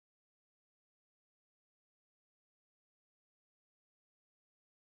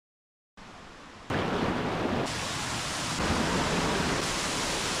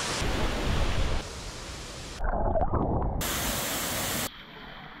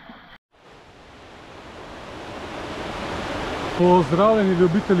Pozdravljeni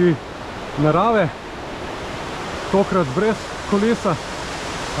ljubitelji narave, tokrat brez kolesa.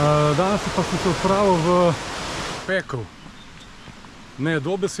 Danes pa sem se odpravil v Pekel. Ne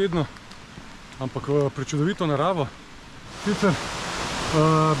dobesedno, ampak v prečudovito naravo. Sicer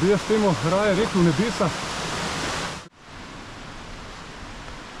bi jaz temu raje rekel nebesa.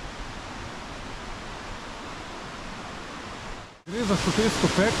 Gre za Sotesko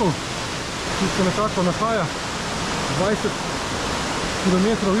Pekel, ki se nekako nahaja 20 km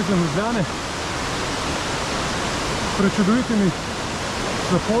izven Ljubljane, s prečudovitimi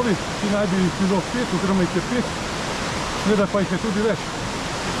slapovi, ki naj bi jih bilo 5 oziroma jih je 5, seveda pa jih je tudi več.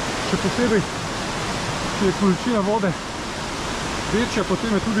 Še posebej, če je količina vode večja,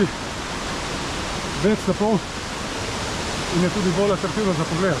 potem je tudi več slapov in je tudi bolj atraktivno za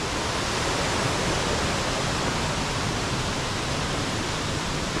pogled.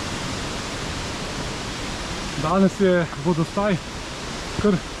 Danes je vodostaj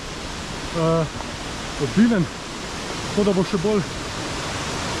kar obilen, tako da bo še bolj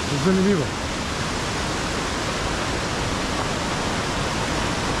zanimivo.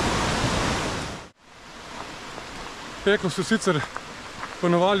 Pekel so sicer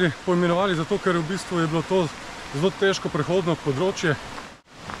poimenovali zato, ker v bistvu je bilo to zelo težko prehodno področje.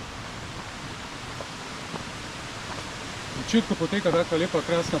 V začetku poteka taka lepa,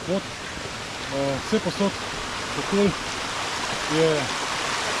 krasna pot, vse posod okoli je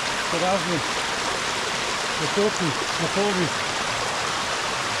razni potoki, slapovi.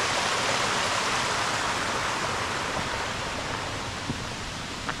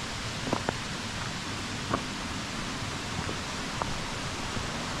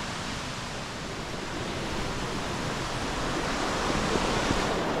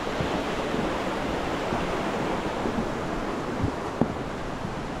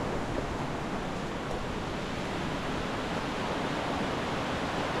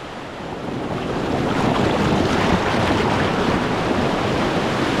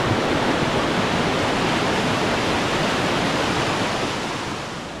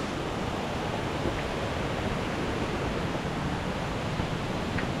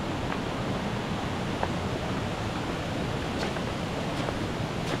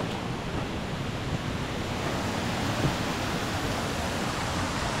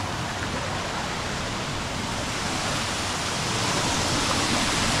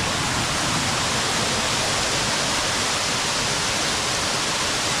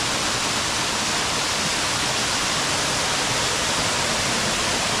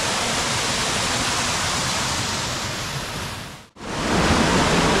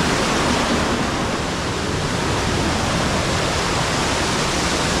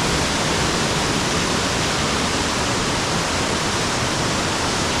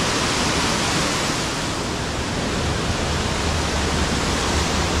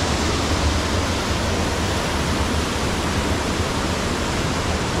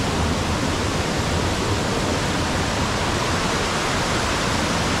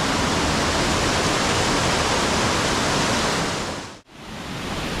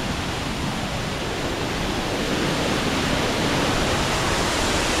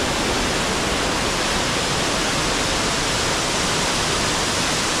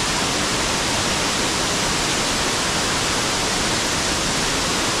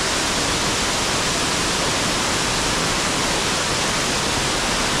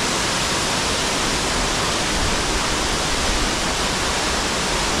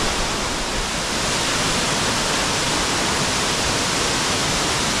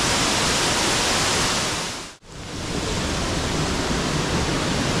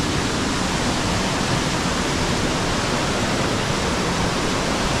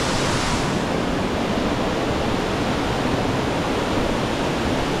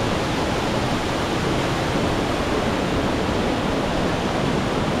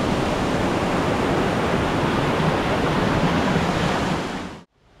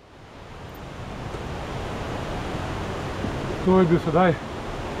 To je bil sedaj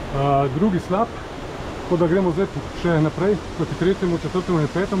drugi slap, tako da gremo zdaj še naprej proti tretjemu, četrtemu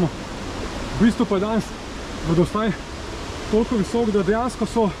in petemu. V bistvu pa je danes vodostaj toliko visok, da dejansko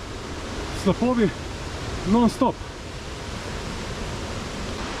so slapovi non-stop.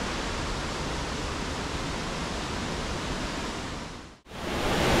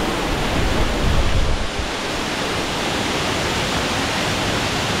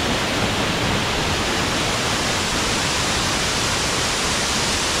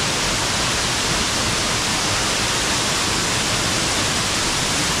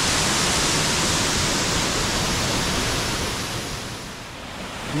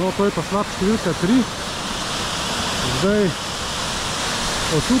 No, to je pa slap številka 3. Zdaj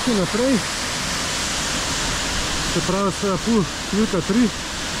Od tukaj naprej, se pravi pul številka 3,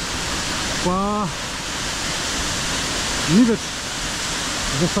 pa ni več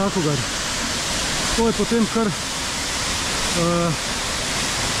za vsakogar. To je potem kar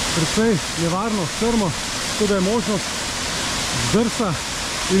precej nevarno, strmo, tako da je možnost zdrsa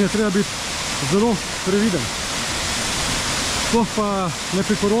in je treba biti zelo previden. Sploh pa ne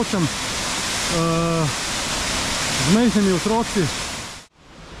priporočam z majhnimi otroci.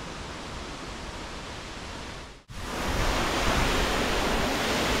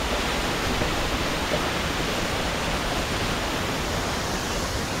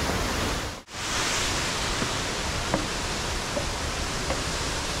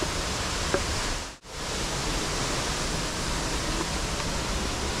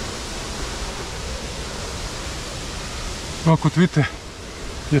 No, kot vidite,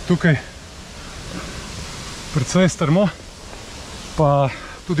 je tukaj precej strmo, pa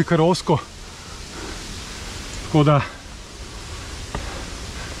tudi kar ozko, tako da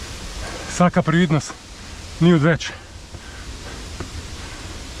vsaka previdnost ni odveč.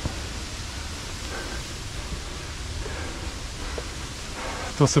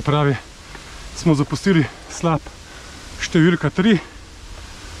 To se pravi, smo zapustili slap številka 3.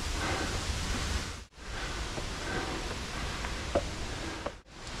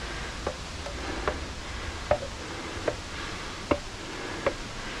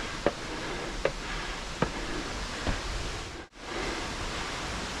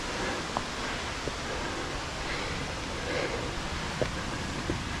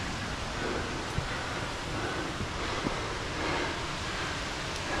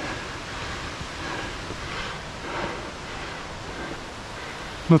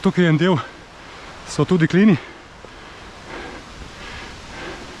 No, tukaj en del so tudi klini.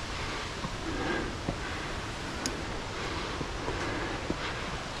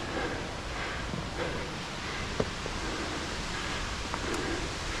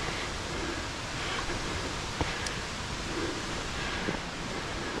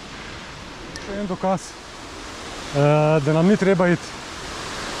 Še en dokaz, da nam ni treba iti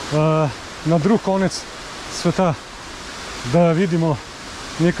na drug konec sveta, da vidimo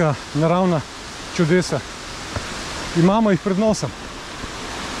neka naravna čudesa. Imamo jih pred nosom.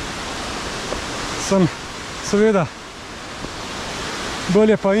 Sem seveda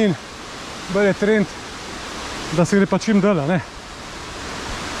bolje pa in bolje trend, da se gre pa čim dela, ne?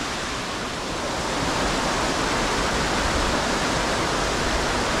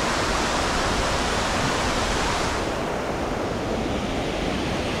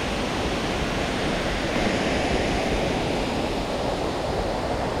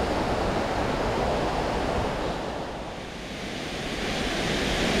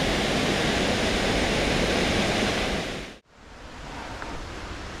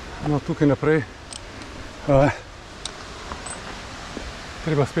 No, tukaj naprej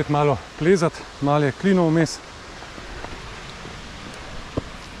treba spet malo plezati, malo je klinov vmes.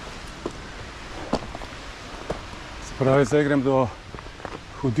 Se pravi, zdaj grem do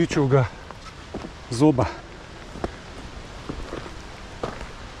Hudičevega zoba.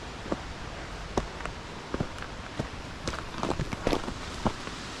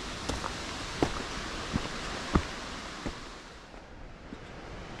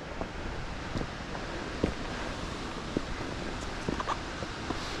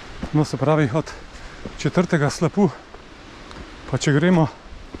 No, se pravi, od 4. slapu, pa če gremo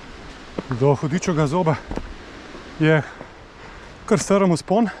do Hudičevega zoba, je kar strm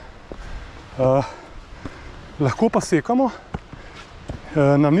vzpon. Lahko pa sekamo,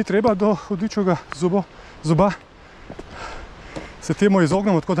 nam ni treba do Hudičevega zoba, se temu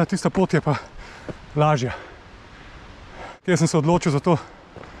izognemo, tako da tista pot je pa lažja. Jaz sem se odločil za to,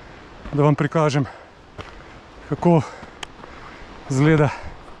 da vam prikažem, kako izgleda.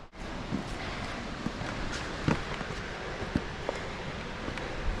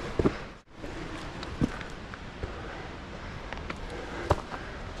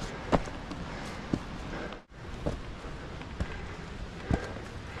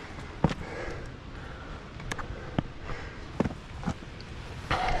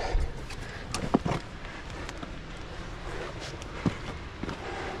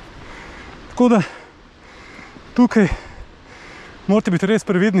 Tako da tukaj morate biti res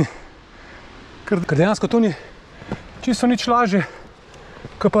previdni, ker dejansko to ni čisto nič lažje,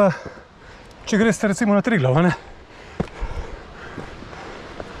 kot pa če greste recimo na Triglav, ne?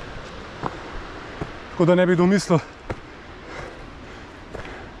 Tako da ne bi domislil,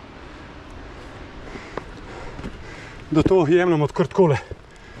 da to jemljam od kar takole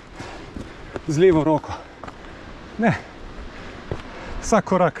z levo roko. Ne. vsak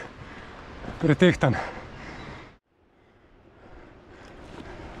korak pretehtan.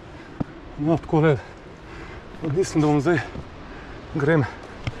 No, takole, mislim, da bom zdaj grem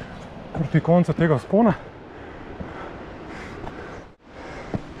proti koncu tega vzpona.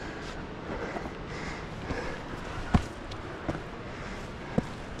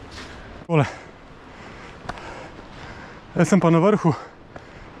 Takole. Jaz sem pa na vrhu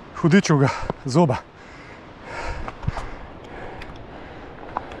Hudičevega zoba.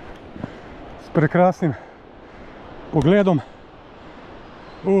 S prekrasnim pogledom.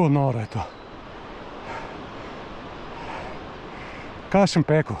 Noro je to. Kakšen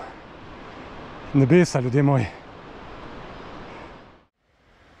pekel. Nebesa, ljudje moji.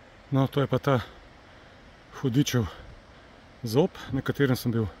 No, to je pa ta Hudičev zob, na katerem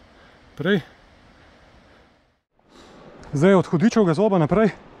sem bil prej. Zdaj od Hudičevega zoba naprej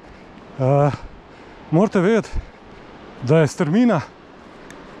morate vedeti, da je strmina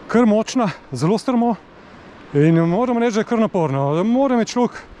kar močna, zelo strmo in moram reči, da je kar naporno. Mora imeti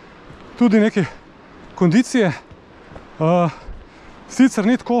človek tudi neke kondicije. Sicer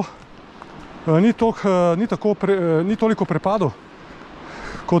ni toliko prepadov,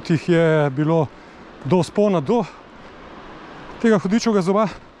 kot jih je bilo do vzpona do tega Hudičevega zoba.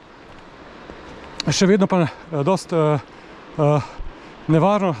 Še vedno pa dosti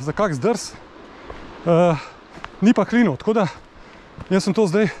nevarno za kak zdrs. Ni pa klinov, tako da jaz sem to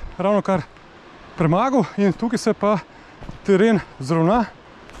zdaj ravno kar premagal in tukaj se pa teren zravna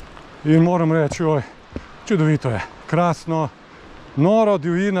in moram reči, oj, čudovito je, krasno, noro,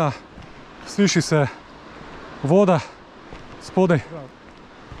 divjina, sliši se voda spodaj.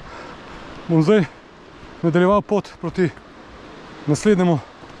 Bom zdaj nadaljeval pot proti naslednjemu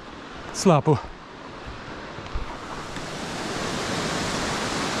slapu.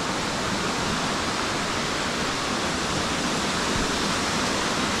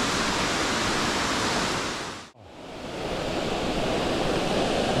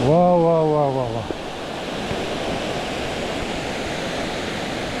 Wow.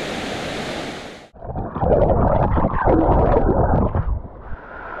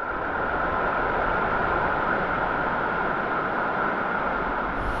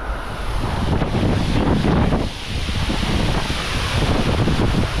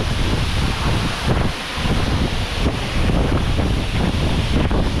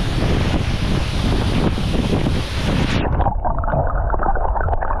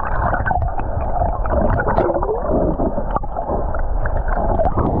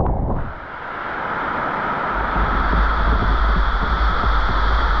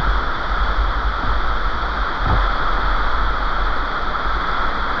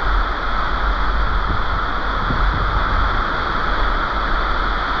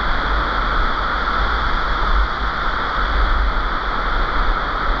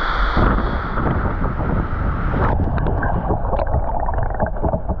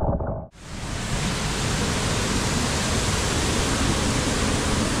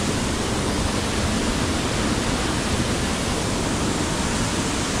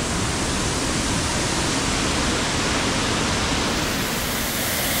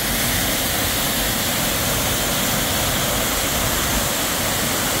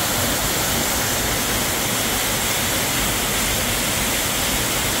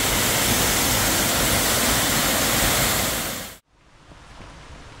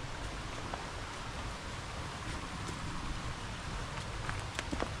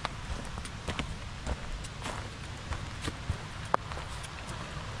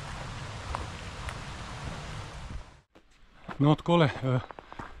 No, takole,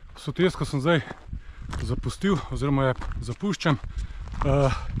 Sotesko sem zdaj zapustil, oziroma je zapuščam.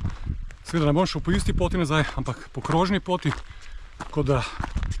 Seveda ne bom šel po isti poti nazaj, ampak po krožni poti, tako da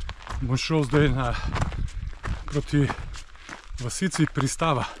bom šel zdaj proti vasici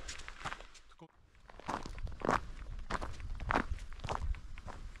Pristava.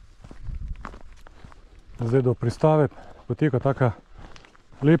 Zdaj do Pristave poteka taka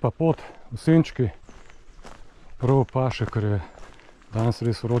lepa pot v senčki. Prav paše, ker je danes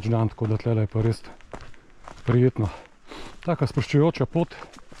res vroč dan, tako da tlele je pa res prijetno. Taka sproščujoča pot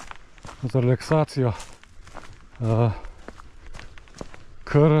za relaksacijo,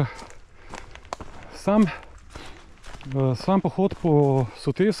 ker sam pohod po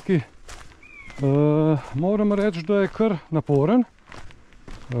Soteski moram reči, da je kar naporen.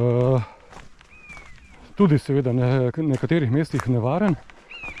 Tudi seveda na nekaterih mestih nevaren.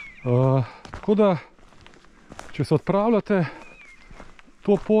 Tako da če se odpravljate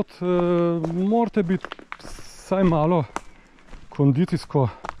to pot, morate biti vsaj malo kondicijsko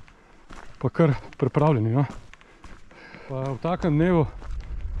pa kar pripravljeni, no? Pa v takem dnevu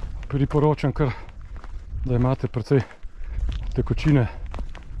priporočam kar, da imate precej tekočine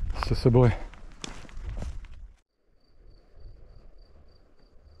s seboj.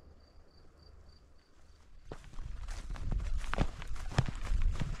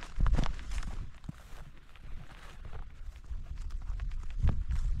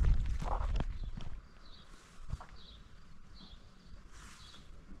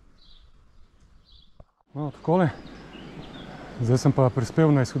 No, takole. Zdaj sem pa prispel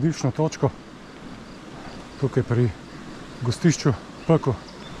na izhodiščno točko, tukaj pri gostišču Pekel.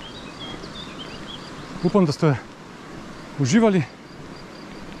 Upam, da ste uživali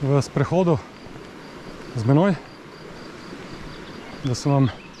v sprehodu z menoj, da sem vam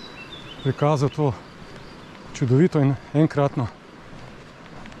prikazal to čudovito in enkratno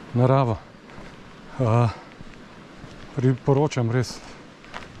naravo. Priporočam res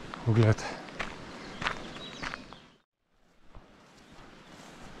ogled.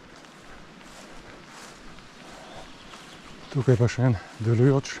 Tukaj pa še en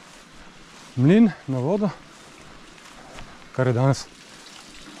delujoč mlin na vodo, kar je danes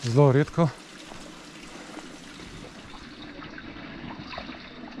zelo redko.